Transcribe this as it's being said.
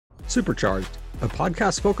Supercharged, a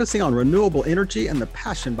podcast focusing on renewable energy and the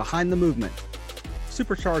passion behind the movement.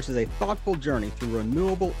 Supercharged is a thoughtful journey through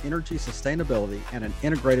renewable energy sustainability and an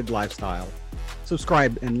integrated lifestyle.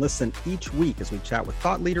 Subscribe and listen each week as we chat with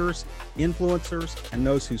thought leaders, influencers, and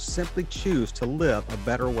those who simply choose to live a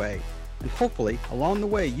better way. And hopefully, along the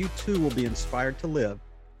way, you too will be inspired to live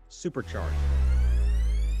supercharged.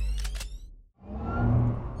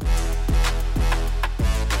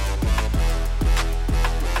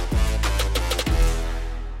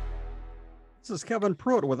 This is Kevin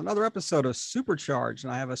Pruitt with another episode of Supercharged,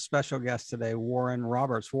 and I have a special guest today, Warren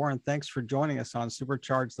Roberts. Warren, thanks for joining us on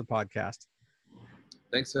Supercharged, the podcast.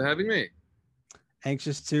 Thanks for having me.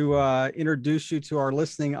 Anxious to introduce you to our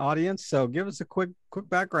listening audience, so give us a quick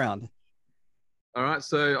background. All right,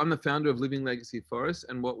 so I'm the founder of Living Legacy Forest,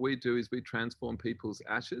 and what we do is we transform people's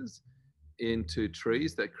ashes into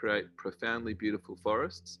trees that create profoundly beautiful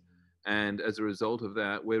forests. And as a result of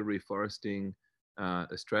that, we're reforesting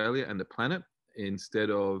Australia and the planet. Instead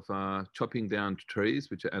of chopping down trees,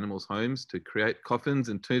 which are animals' homes, to create coffins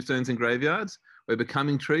and tombstones and graveyards, we're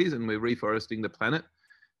becoming trees and we're reforesting the planet,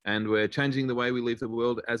 and we're changing the way we live the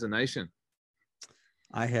world as a nation.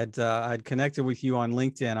 I had connected with you on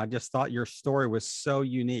LinkedIn. I just thought your story was so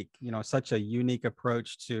unique, such a unique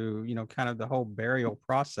approach to, kind of the whole burial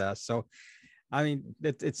process. So, I mean,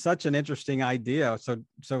 it's such an interesting idea. So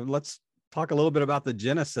let's talk a little bit about the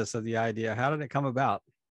genesis of the idea. How did it come about?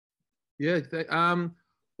 Yeah,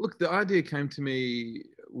 look, the idea came to me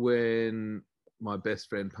when my best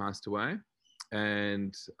friend passed away.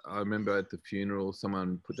 And I remember at the funeral,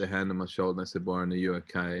 someone put their hand on my shoulder and they said, "Warren, are you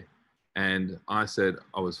okay?" And I said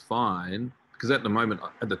I was fine, because at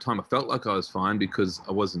the time, I felt like I was fine because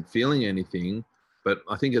I wasn't feeling anything. But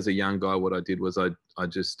I think as a young guy, what I did was I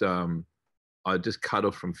just cut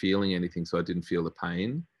off from feeling anything, so I didn't feel the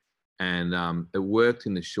pain. And it worked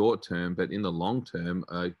in the short term, but in the long term,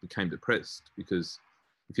 I became depressed, because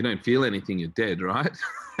if you don't feel anything, you're dead, right?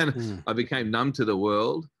 And I became numb to the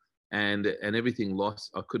world, and everything lost.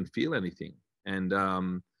 I couldn't feel anything. And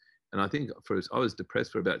I think I was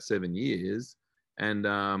depressed for about 7 years, and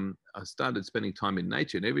I started spending time in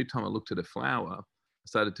nature. And every time I looked at a flower, I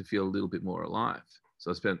started to feel a little bit more alive. So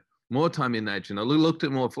I spent more time in nature, and I looked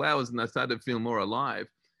at more flowers, and I started to feel more alive.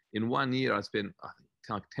 In 1 year, I spent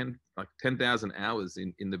like 10,000 hours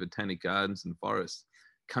in the botanic gardens and forests,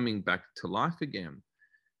 coming back to life again.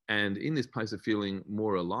 And in this place of feeling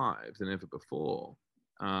more alive than ever before,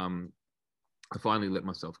 I finally let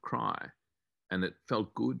myself cry. And it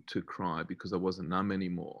felt good to cry because I wasn't numb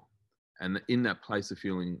anymore. And in that place of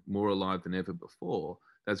feeling more alive than ever before,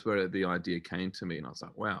 that's where the idea came to me. And I was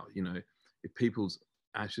like, wow, if people's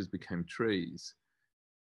ashes became trees,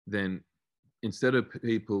 then instead of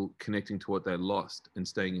people connecting to what they lost and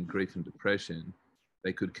staying in grief and depression,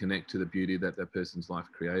 they could connect to the beauty that person's life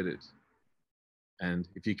created. And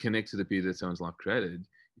if you connect to the beauty that someone's life created,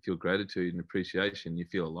 you feel gratitude and appreciation, you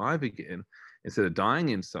feel alive again instead of dying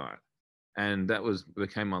inside. And that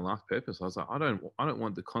became my life purpose. I was like, I don't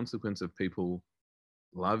want the consequence of people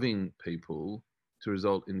loving people to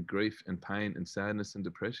result in grief and pain and sadness and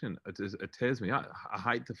depression. It tears me up. I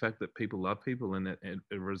hate the fact that people love people and it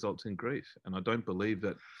results in grief. And I don't believe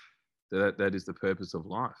that is the purpose of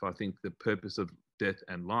life. I think the purpose of death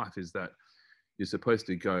and life is that you're supposed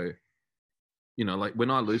to go, like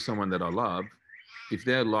when I lose someone that I love, if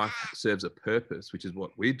their life serves a purpose, which is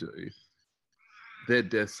what we do, their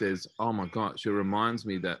death says, oh my gosh, it reminds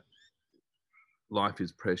me that life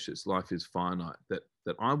is precious, life is finite, that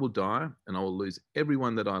I will die and I will lose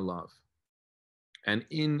everyone that I love. And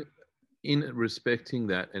in respecting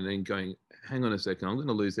that and then going, hang on a second, I'm going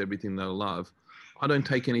to lose everything that I love, I don't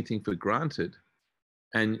take anything for granted.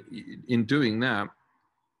 And in doing that,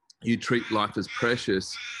 you treat life as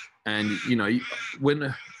precious. And,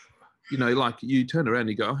 when, like you turn around and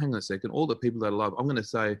you go, oh, hang on a second, all the people that I love, I'm going to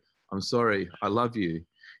say, I'm sorry, I love you.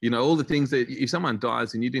 All the things that if someone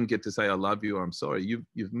dies and you didn't get to say I love you or I'm sorry,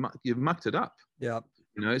 you've mucked it up. Yeah.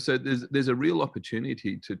 So there's a real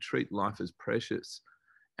opportunity to treat life as precious.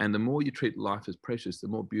 And the more you treat life as precious, the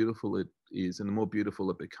more beautiful it is and the more beautiful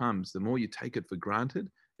it becomes. The more you take it for granted,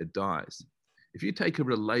 it dies. If you take a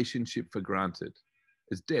relationship for granted,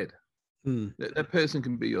 it's dead. That person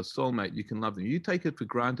can be your soulmate. You can love them. You take it for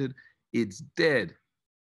granted, it's dead.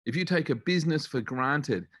 If you take a business for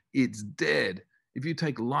granted, it's dead. If you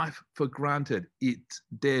take life for granted, it's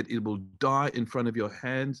dead. It will die in front of your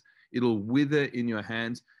hands. It'll wither in your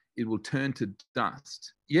hands. It will turn to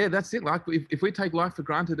dust. Yeah, that's it. Like if we take life for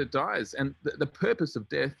granted, it dies. And the purpose of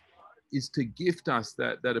death is to gift us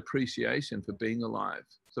that appreciation for being alive.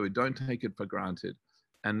 So we don't take it for granted.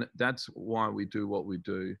 And that's why we do what we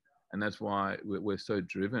do. And that's why we're so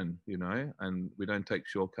driven, you know, and we don't take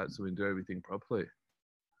shortcuts, so we do everything properly.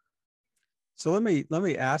 So let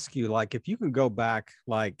me ask you, like, if you can go back,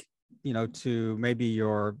 like, you know, to maybe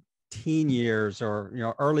your teen years or, you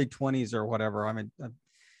know, early 20s or whatever. I mean,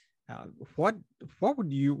 uh, what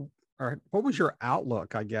would you, or what was your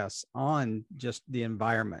outlook, I guess, on just the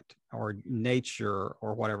environment or nature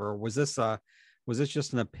or whatever? Was this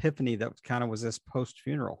just an epiphany that kind of was this post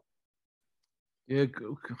funeral? Yeah,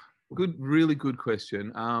 good, really good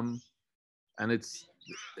question. And it's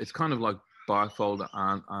kind of like bifold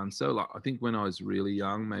answer. Like I think when I was really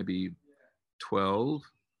young, maybe 12,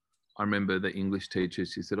 I remember the English teacher.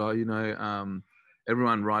 She said, "Oh, you know,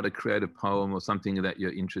 everyone write a creative poem or something that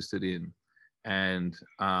you're interested in." And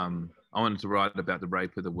I wanted to write about the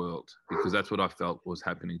rape of the world because that's what I felt was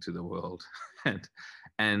happening to the world.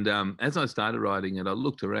 and as I started writing it, I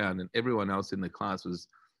looked around, and everyone else in the class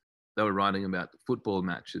they were writing about football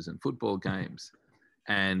matches and football games,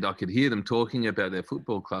 and I could hear them talking about their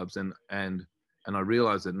football clubs, and I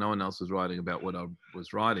realized that no one else was writing about what I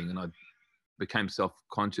was writing, and I became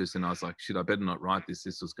self-conscious, and I was like, shit, I better not write this.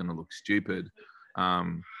 This was going to look stupid.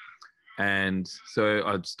 And so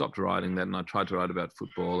I stopped writing that, and I tried to write about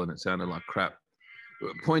football, and it sounded like crap.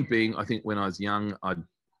 Point being, I think when I was young,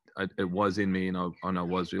 it was in me, and I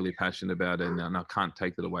was really passionate about it, and I can't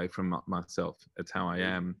take it away from myself. It's how I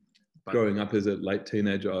am. But growing up as a late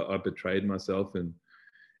teenager, I betrayed myself, and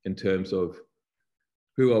in terms of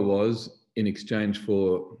who I was in exchange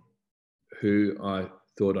for who I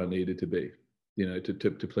thought I needed to be, you know, to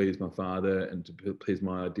please my father and to please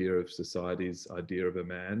my idea of society's idea of a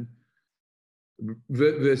man,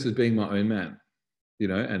 versus being my own man, you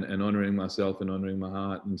know, and honoring myself and honoring my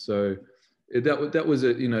heart. And so that was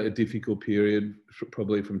a, you know, a difficult period,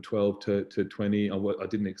 probably from 12 to 20. I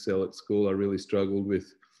didn't excel at school. I really struggled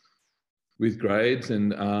with grades,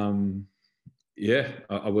 and yeah,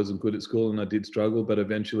 I wasn't good at school, and I did struggle, but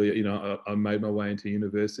eventually, you know, I made my way into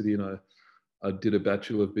university, and I did a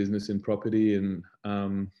Bachelor of Business in Property, and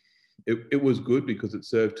it was good because it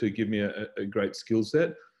served to give me a great skill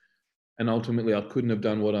set. And ultimately, I couldn't have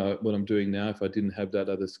done what I'm doing now if I didn't have that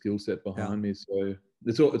other skill set behind me. So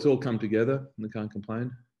it's all come together, and I can't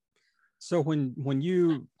complain. So when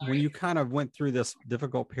you kind of went through this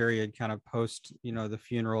difficult period, kind of post, you know, the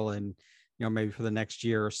funeral, and, you know, maybe for the next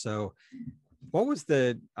year or so, what was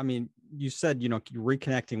I mean, you said, you know,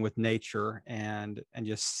 reconnecting with nature and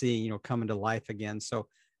just seeing, you know, coming to life again. So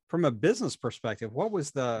from a business perspective, what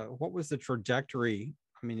was the trajectory?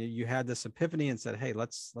 I mean, you had this epiphany and said, hey,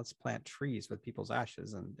 let's plant trees with people's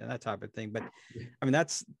ashes and that type of thing. But I mean,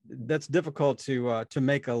 that's difficult to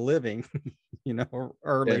make a living, you know,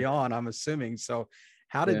 early on, I'm assuming. So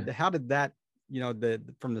how did that, you know,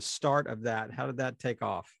 from the start of that, how did that take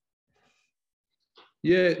off?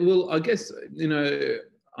 Yeah, well, I guess, you know,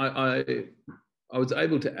 I was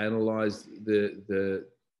able to analyze the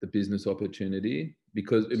business opportunity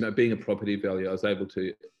because, you know, being a property valuer, I was able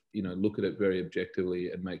to, you know, look at it very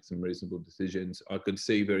objectively and make some reasonable decisions. I could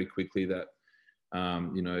see very quickly that,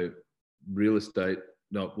 you know, real estate,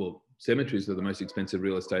 cemeteries are the most expensive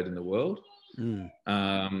real estate in the world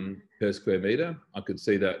per square meter. I could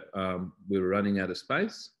see that we were running out of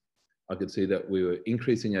space. I could see that we were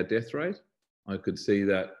increasing our death rate. I could see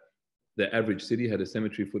that the average city had a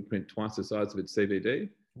cemetery footprint twice the size of its CBD.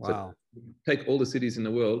 Wow. So take all the cities in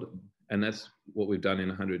the world, and that's what we've done in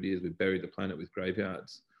 100 years. We've buried the planet with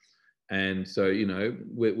graveyards. And so, you know,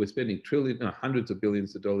 we're spending hundreds of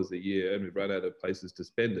billions of dollars a year, and we've run out of places to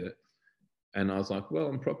spend it. And I was like, well,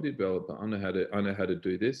 I'm a property developer. I know how to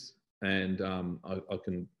do this, and I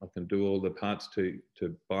can do all the parts to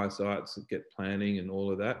buy sites, get planning, and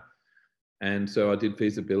all of that. And so I did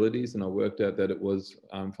feasibilities, and I worked out that it was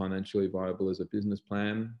financially viable as a business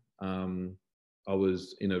plan. I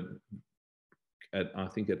was I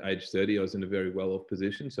think at age 30, I was in a very well-off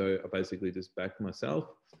position. So I basically just backed myself,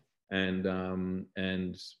 and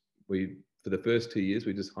we, for the first 2 years,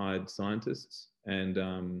 we just hired scientists,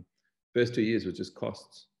 and first 2 years was just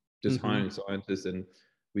costs, just hiring scientists, and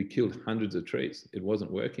we killed hundreds of trees. It wasn't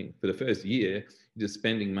working. For the first year, you're just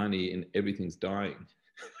spending money and everything's dying.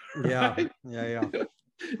 Right? Yeah.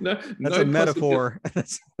 That's a metaphor.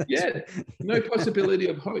 Yeah, no possibility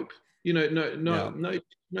of hope. You know, no.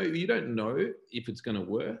 You don't know if it's going to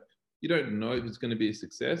work. You don't know if it's going to be a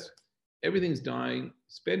success. Everything's dying,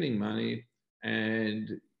 spending money,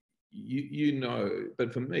 and you know.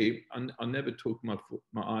 But for me, I never took my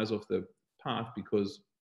eyes off the path because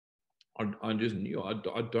I just knew I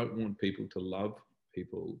don't want people to love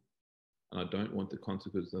people, and I don't want the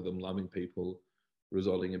consequences of them loving people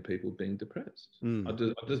resulting in people being depressed. Mm.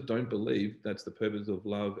 I just don't believe that's the purpose of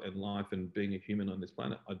love and life and being a human on this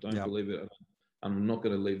planet. I don't believe it. I'm not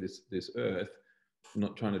going to leave this earth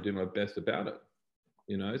not trying to do my best about it,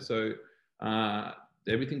 you know? So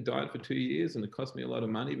everything died for 2 years and it cost me a lot of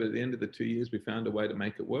money, but at the end of the 2 years, we found a way to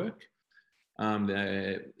make it work.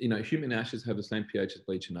 You know, human ashes have the same pH as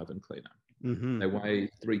bleach and oven cleaner. Mm-hmm. They weigh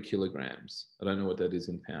 3 kilograms. I don't know what that is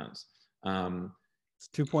in pounds. It's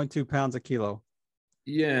 2.2 pounds a kilo.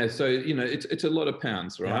 Yeah, so you know it's a lot of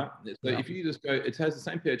pounds, right? Yeah. So if you just go, it has the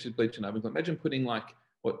same pH as bleach and oven cleaner. Imagine putting like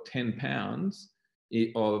 10 pounds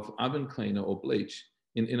of oven cleaner or bleach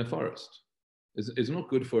in a forest. It's not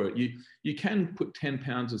good for it. You can put 10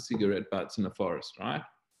 pounds of cigarette butts in a forest, right?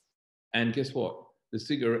 And guess what?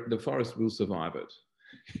 The forest will survive it,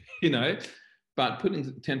 you know. But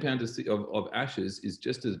putting 10 pounds of ashes is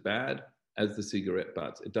just as bad as the cigarette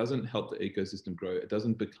butts. It doesn't help the ecosystem grow. It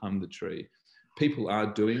doesn't become the tree. People are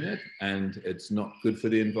doing it, and it's not good for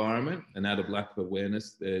the environment. And out of lack of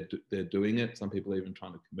awareness, they're doing it. Some people are even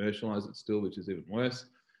trying to commercialize it still, which is even worse.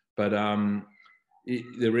 But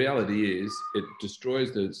the reality is, it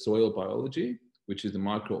destroys the soil biology, which is the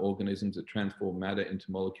microorganisms that transform matter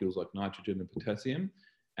into molecules like nitrogen and potassium,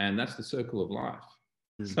 and that's the circle of life.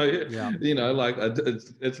 So, you know, like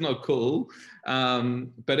it's not cool.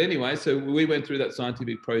 But anyway, so we went through that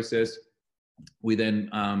scientific process. We then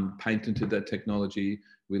patented that technology.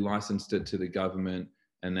 We licensed it to the government,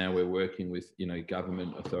 and now we're working with, you know,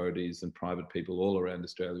 government authorities and private people all around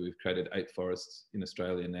Australia. We've created 8 forests in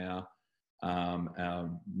Australia now.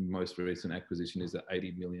 Our most recent acquisition is an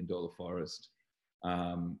 $80 million forest.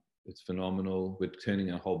 It's phenomenal. We're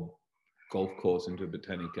turning a whole golf course into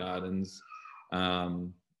botanic gardens.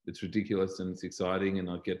 It's ridiculous and it's exciting, and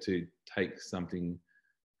I get to take something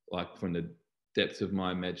like from the depths of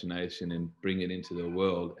my imagination and bring it into the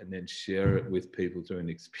world and then share it with people through an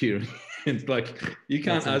experience. Like, you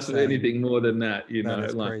can't ask for anything more than that, you know.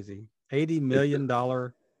 That's like, crazy. $80 million.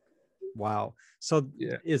 Wow. So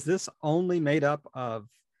is this only made up of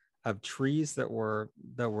trees that were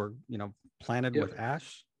you know, planted with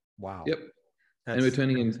ash? Wow. Yep. And we're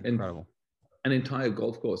turning incredible. An entire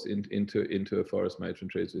golf course into a forest made from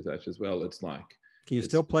trees with ash as well. It's like, can you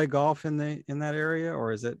still play golf in that area,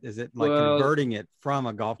 or is it like converting it from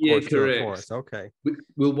a golf course to a forest? Okay.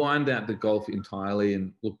 We'll wind out the golf entirely,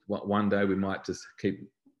 and look, one day we might just keep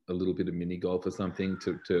a little bit of mini golf or something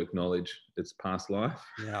to acknowledge its past life.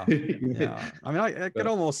 Yeah. Yeah. I mean, I could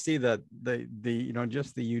almost see the you know,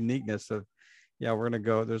 just the uniqueness of, we're going to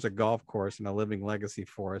go, there's a golf course and a living legacy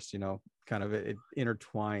forest, you know, kind of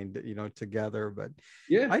intertwined, you know, together. But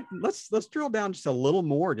let's drill down just a little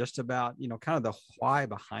more just about, you know, kind of the why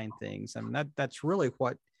behind things. I mean, that's really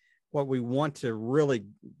what we want to really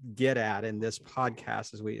get at in this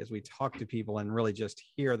podcast as we talk to people and really just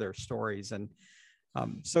hear their stories. And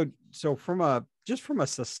so from a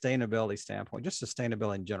sustainability standpoint, just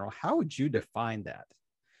sustainability in general, how would you define that?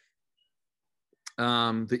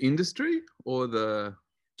 The industry, or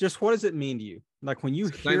just what does it mean to you? Like when you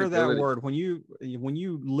hear that word, when you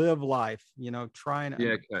live life, you know, trying,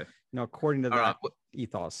 you know, according to that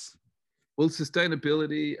ethos. Well,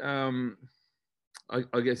 sustainability,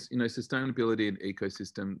 I guess, you know, sustainability and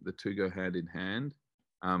ecosystem, the two go hand in hand.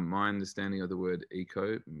 My understanding of the word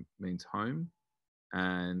eco means home,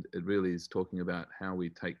 and it really is talking about how we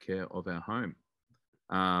take care of our home.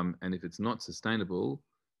 And if it's not sustainable,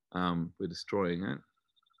 we're destroying it,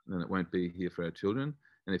 then it won't be here for our children.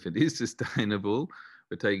 And if it is sustainable,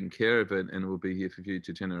 we're taking care of it, and it will be here for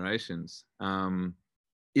future generations. In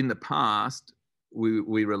the past,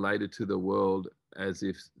 we related to the world as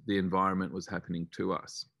if the environment was happening to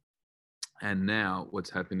us. And now what's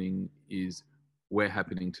happening is we're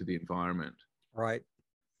happening to the environment. Right.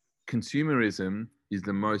 Consumerism is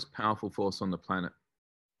the most powerful force on the planet.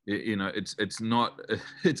 You know, it's not,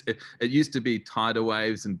 it used to be tidal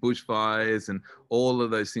waves and bushfires and all of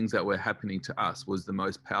those things that were happening to us was the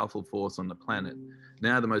most powerful force on the planet.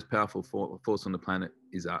 Now the most powerful force on the planet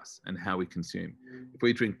is us and how we consume. If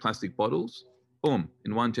we drink plastic bottles, boom,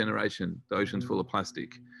 in one generation, the ocean's full of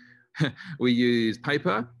plastic. We use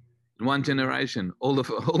paper, in one generation, all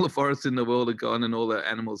the forests in the world are gone and all the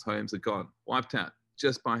animals' homes are gone, wiped out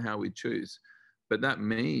just by how we choose. But that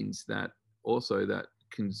means that also that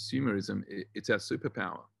consumerism, it's our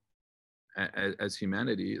superpower as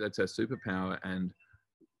humanity. That's our superpower. And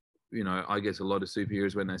you know, I guess a lot of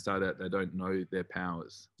superheroes, when they start out, they don't know their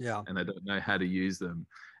powers, and they don't know how to use them.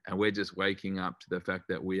 And we're just waking up to the fact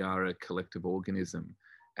that we are a collective organism,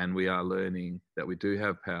 and we are learning that we do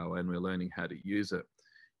have power, and we're learning how to use it.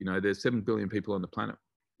 You know, there's 7 billion people on the planet.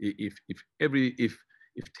 If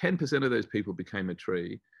if 10% of those people became a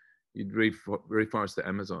tree, you'd reforest the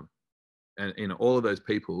Amazon. And all of those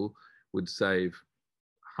people would save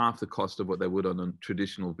half the cost of what they would on a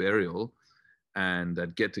traditional burial, and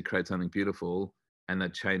they'd get to create something beautiful, and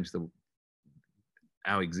they'd change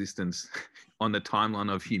our existence on the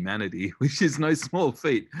timeline of humanity, which is no small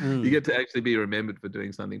feat. You get to actually be remembered for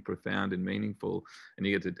doing something profound and meaningful, and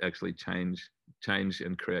you get to actually change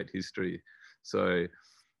and create history. So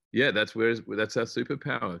yeah, that's our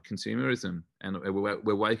superpower, consumerism, and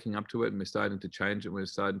we're waking up to it, and we're starting to change it, we're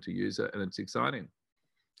starting to use it, and it's exciting.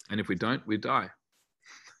 And if we don't, we die.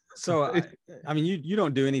 So, I mean, you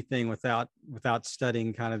don't do anything without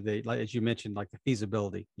studying kind of like, as you mentioned, like the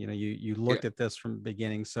feasibility. You looked at this from the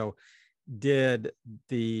beginning. So did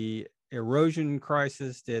the erosion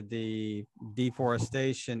crisis, did the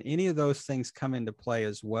deforestation, any of those things come into play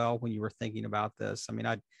as well when you were thinking about this? I mean,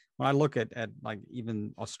 when I look at like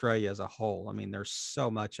even Australia as a whole, I mean, there's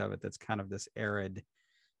so much of it that's kind of this arid,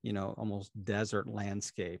 almost desert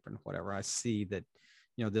landscape and whatever. I see that,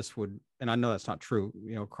 this would, and I know that's not true,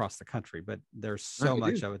 across the country, but there's so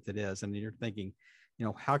much of it that is. And you're thinking,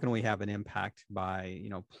 how can we have an impact by,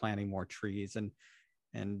 planting more trees? And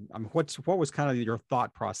what was kind of your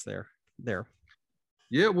thought process there?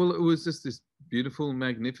 Yeah, well, it was just this beautiful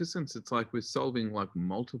magnificence. It's like we're solving like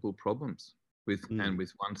multiple problems with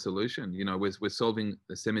one solution. We're solving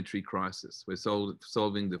the cemetery crisis. We're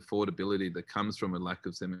solving the affordability that comes from a lack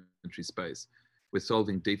of cemetery space. We're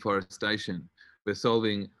solving deforestation. We're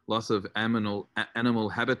solving loss of animal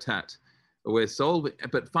habitat. We're solving,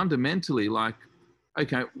 but fundamentally, like,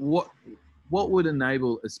 okay, what would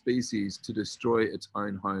enable a species to destroy its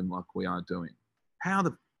own home like we are doing? How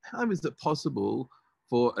is it possible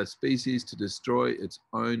for a species to destroy its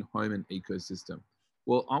own home and ecosystem?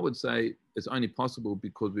 Well, I would say it's only possible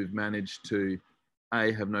because we've managed to,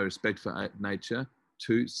 A, have no respect for nature,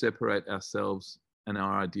 2, separate ourselves and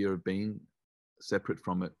our idea of being separate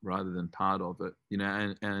from it rather than part of it.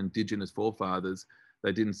 And Indigenous forefathers,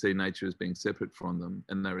 they didn't see nature as being separate from them,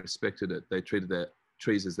 and they respected it. They treated their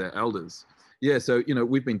trees as their elders. Yeah, so,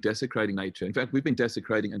 we've been desecrating nature. In fact, we've been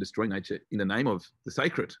desecrating and destroying nature in the name of the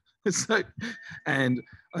sacred. It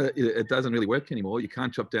doesn't really work anymore. You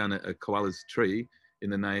can't chop down a koala's tree in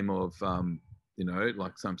the name of,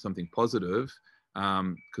 like something positive,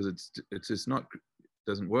 because it's just not,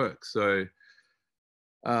 doesn't work. So,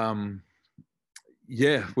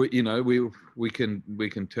 yeah, we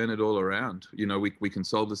can turn it all around. We can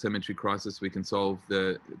solve the cemetery crisis. We can solve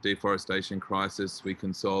the deforestation crisis. We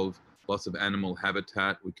can solve loss of animal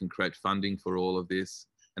habitat. We can create funding for all of this.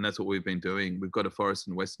 And that's what we've been doing. We've got a forest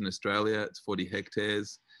in Western Australia. It's 40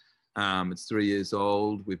 hectares. It's 3 years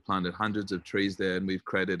old. We've planted hundreds of trees there, and we've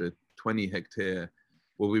created a 20 hectare,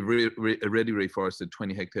 well, we've already reforested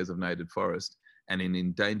 20 hectares of native forest, and an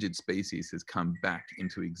endangered species has come back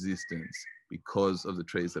into existence because of the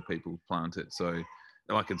trees that people planted. So,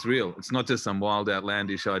 like, it's real. It's not just some wild,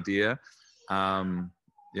 outlandish idea.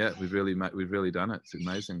 Yeah, we've really done it. It's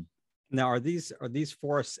amazing. Now, are these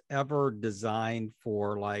forests ever designed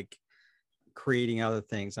for like creating other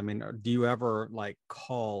things? I mean, do you ever like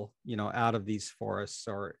call, out of these forests,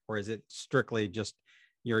 or is it strictly just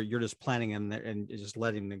you're just planting them and just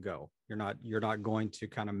letting them go? You're not going to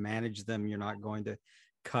kind of manage them. You're not going to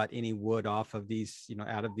cut any wood off of these,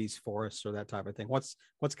 out of these forests or that type of thing. What's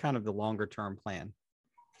kind of the longer term plan?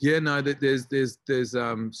 Yeah, no, there's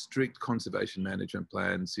strict conservation management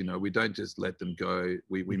plans. We don't just let them go.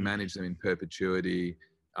 We manage them in perpetuity.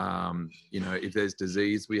 If there's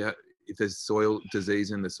disease, if there's soil disease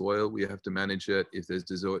in the soil, we have to manage it. If there's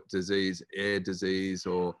disease, air disease,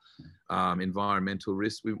 or environmental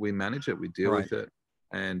risk, we manage it. We deal with it,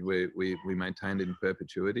 and we maintain it in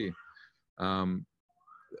perpetuity.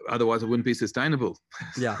 Otherwise, it wouldn't be sustainable.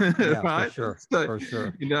 Yeah, right? For sure. So, for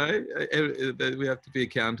sure. We have to be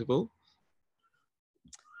accountable.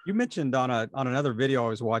 You mentioned on another video I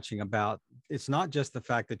was watching about, it's not just the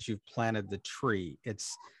fact that you've planted the tree,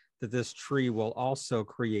 it's that this tree will also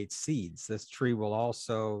create seeds. This tree will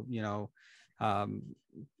also,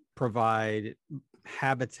 provide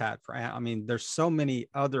habitat for, I mean, there's so many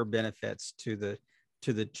other benefits to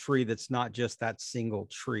the tree that's not just that single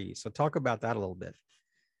tree. So talk about that a little bit.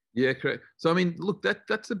 Yeah, correct. So, I mean, look,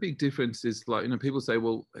 that's a big difference. Is like, people say,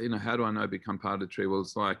 well, how do I know become part of the tree? Well,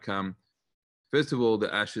 it's like, first of all,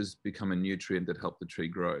 the ashes become a nutrient that help the tree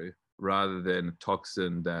grow, rather than a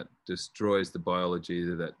toxin that destroys the biology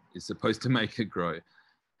that is supposed to make it grow.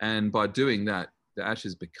 And by doing that, the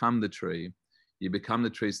ashes become the tree. You become the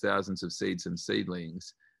tree's thousands of seeds and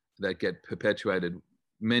seedlings that get perpetuated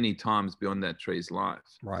many times beyond that tree's life.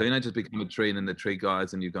 Right. So you don't just become a tree and then the tree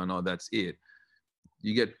dies and you're going, oh, that's it.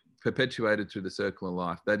 you get perpetuated through the circle of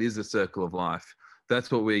life. That is the circle of life.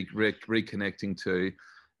 That's what we're reconnecting to.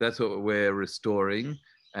 That's what we're restoring,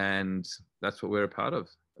 and that's what we're a part of.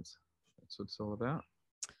 That's what it's all about.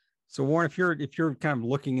 So Warren, if you're kind of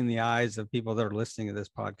looking in the eyes of people that are listening to this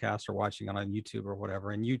podcast or watching on YouTube or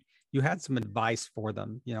whatever, and you had some advice for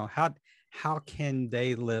them, how can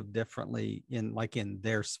they live differently in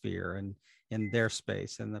their sphere and in their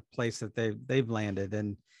space and the place that they've landed,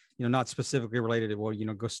 and not specifically related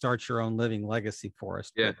to, go start your own living legacy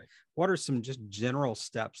forest. Yeah. But what are some just general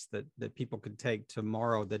steps that people could take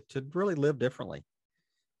tomorrow to really live differently?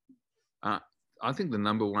 I think the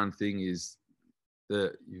number one thing is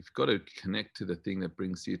that you've got to connect to the thing that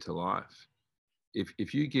brings you to life.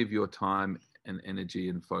 If you give your time and energy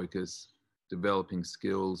and focus developing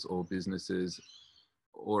skills or businesses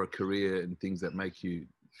or a career and things that make you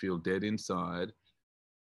feel dead inside,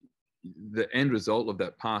 the end result of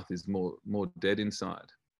that path is more dead inside,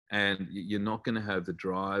 and you're not going to have the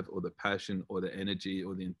drive or the passion or the energy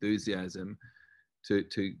or the enthusiasm to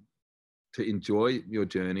enjoy your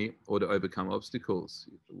journey or to overcome obstacles.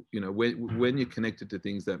 When you're connected to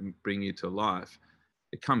things that bring you to life,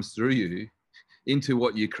 it comes through you into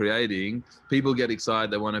what you're creating. People get excited,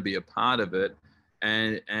 they want to be a part of it,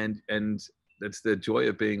 and that's the joy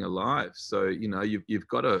of being alive. So you've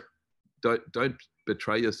got to don't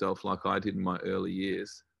betray yourself like I did in my early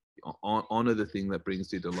years. Honor the thing that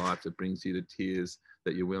brings you to life, that brings you to tears,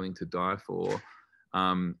 that you're willing to die for,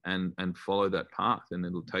 and follow that path, and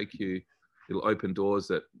it'll open doors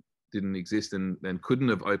that didn't exist and couldn't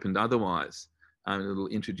have opened otherwise. It'll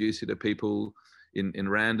introduce you to people in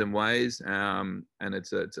random ways, and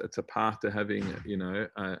it's a path to having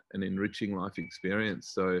an enriching life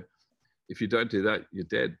experience. So if you don't do that, you're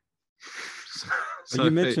dead. So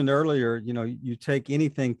you mentioned earlier, you take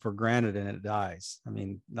anything for granted and it dies. I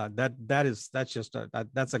mean,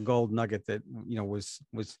 that's a gold nugget that was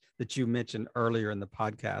that you mentioned earlier in the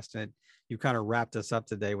podcast, and you kind of wrapped us up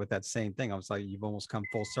today with that same thing. I was like, you've almost come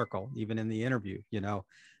full circle, even in the interview,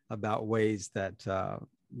 about ways that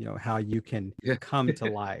how you can come to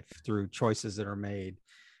life through choices that are made.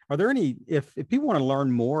 Are there any, if people want to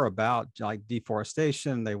learn more about like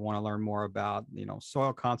deforestation, they want to learn more about,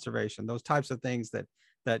 soil conservation, those types of things that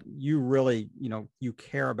you really, you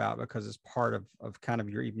care about because it's part of kind of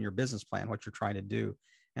your business plan, what you're trying to do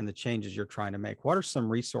and the changes you're trying to make? What are some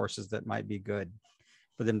resources that might be good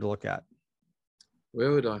for them to look at?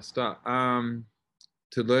 Where would I start?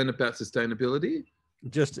 To learn about sustainability?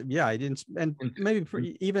 I didn't, and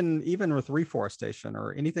maybe even with reforestation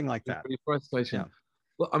or anything like that. Reforestation. Yeah.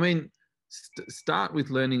 Well, I mean, start with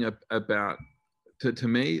learning about. To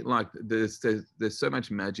me, like there's so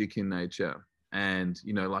much magic in nature, and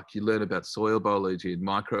like you learn about soil biology and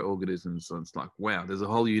microorganisms. So it's like, wow, there's a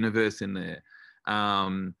whole universe in there.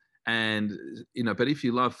 And but if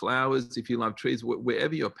you love flowers, if you love trees,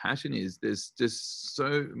 wherever your passion is, there's just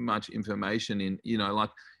so much information in.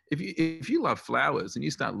 Like if you love flowers and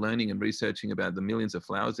you start learning and researching about the millions of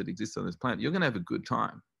flowers that exist on this planet, you're going to have a good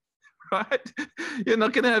time. Right? You're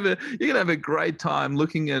going to have a great time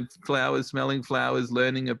looking at flowers, smelling flowers,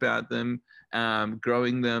 learning about them,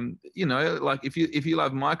 growing them. Like if you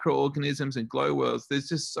love microorganisms and glow worlds, there's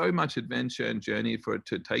just so much adventure and journey for it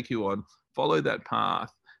to take you on. Follow that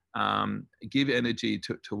path. Give energy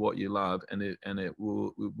to what you love, and it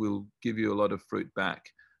will give you a lot of fruit back.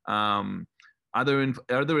 Other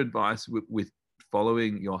advice with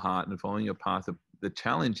following your heart and following your path. The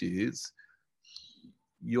challenge is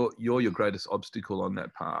you're your greatest obstacle on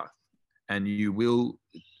that path, and you will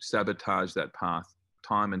sabotage that path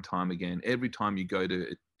time and time again. Every time you go to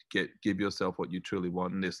give yourself what you truly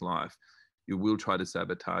want in this life, you will try to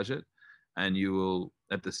sabotage it, and you will,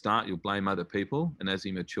 at the start, you'll blame other people, and as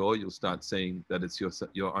you mature, you'll start seeing that it's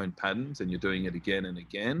your own patterns, and you're doing it again and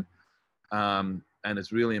again. And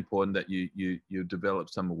it's really important that you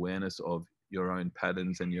develop some awareness of your own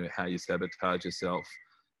patterns and how you sabotage yourself,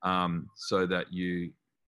 so that you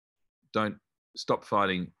don't stop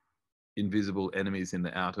fighting invisible enemies in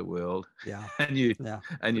the outer world. Yeah. and you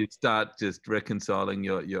start just reconciling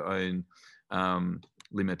your own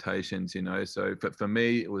limitations, So for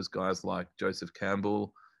me, it was guys like Joseph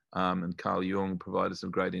Campbell and Carl Jung provided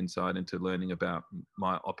some great insight into learning about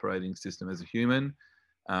my operating system as a human,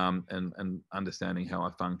 and understanding how I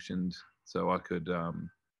functioned, so I could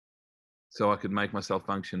make myself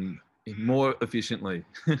function more efficiently.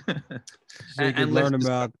 So you could learn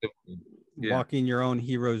about walking your own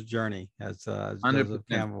hero's journey, as Joseph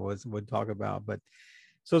Campbell would talk about. But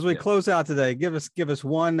so as we close out today, give us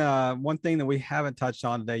one thing that we haven't touched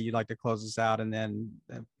on today you'd like to close us out, and then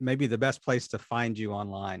maybe the best place to find you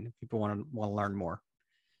online if people want to learn more.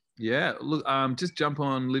 Yeah, look, just jump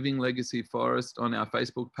on Living Legacy Forest on our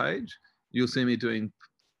Facebook page. You'll see me doing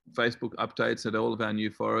Facebook updates at all of our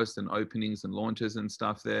new forests and openings and launches and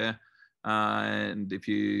stuff there. And if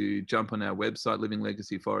you jump on our website,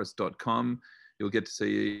 livinglegacyforest.com, you'll get to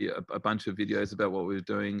see a bunch of videos about what we're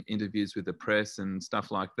doing, interviews with the press and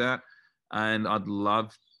stuff like that. And I'd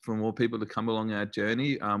love for more people to come along our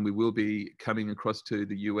journey. We will be coming across to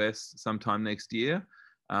the US sometime next year.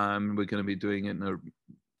 We're going to be doing it in a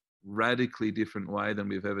radically different way than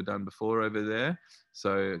we've ever done before over there.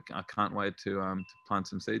 So I can't wait to plant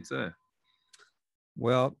some seeds there.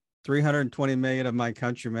 Well, 320 million of my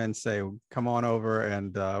countrymen say, come on over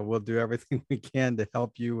and we'll do everything we can to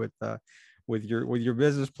help you with your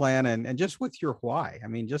business plan and just with your why. I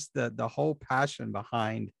mean, just the whole passion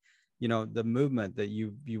behind, the movement that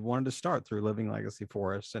you wanted to start through Living Legacy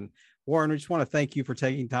Forests. And Warren, we just want to thank you for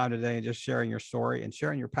taking time today and just sharing your story and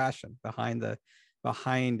sharing your passion behind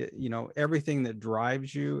everything that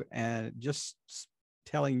drives you, and just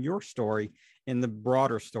telling your story in the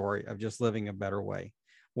broader story of just living a better way.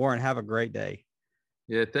 Warren, have a great day.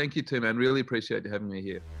 Yeah, thank you too, man. Really appreciate you having me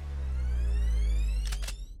here.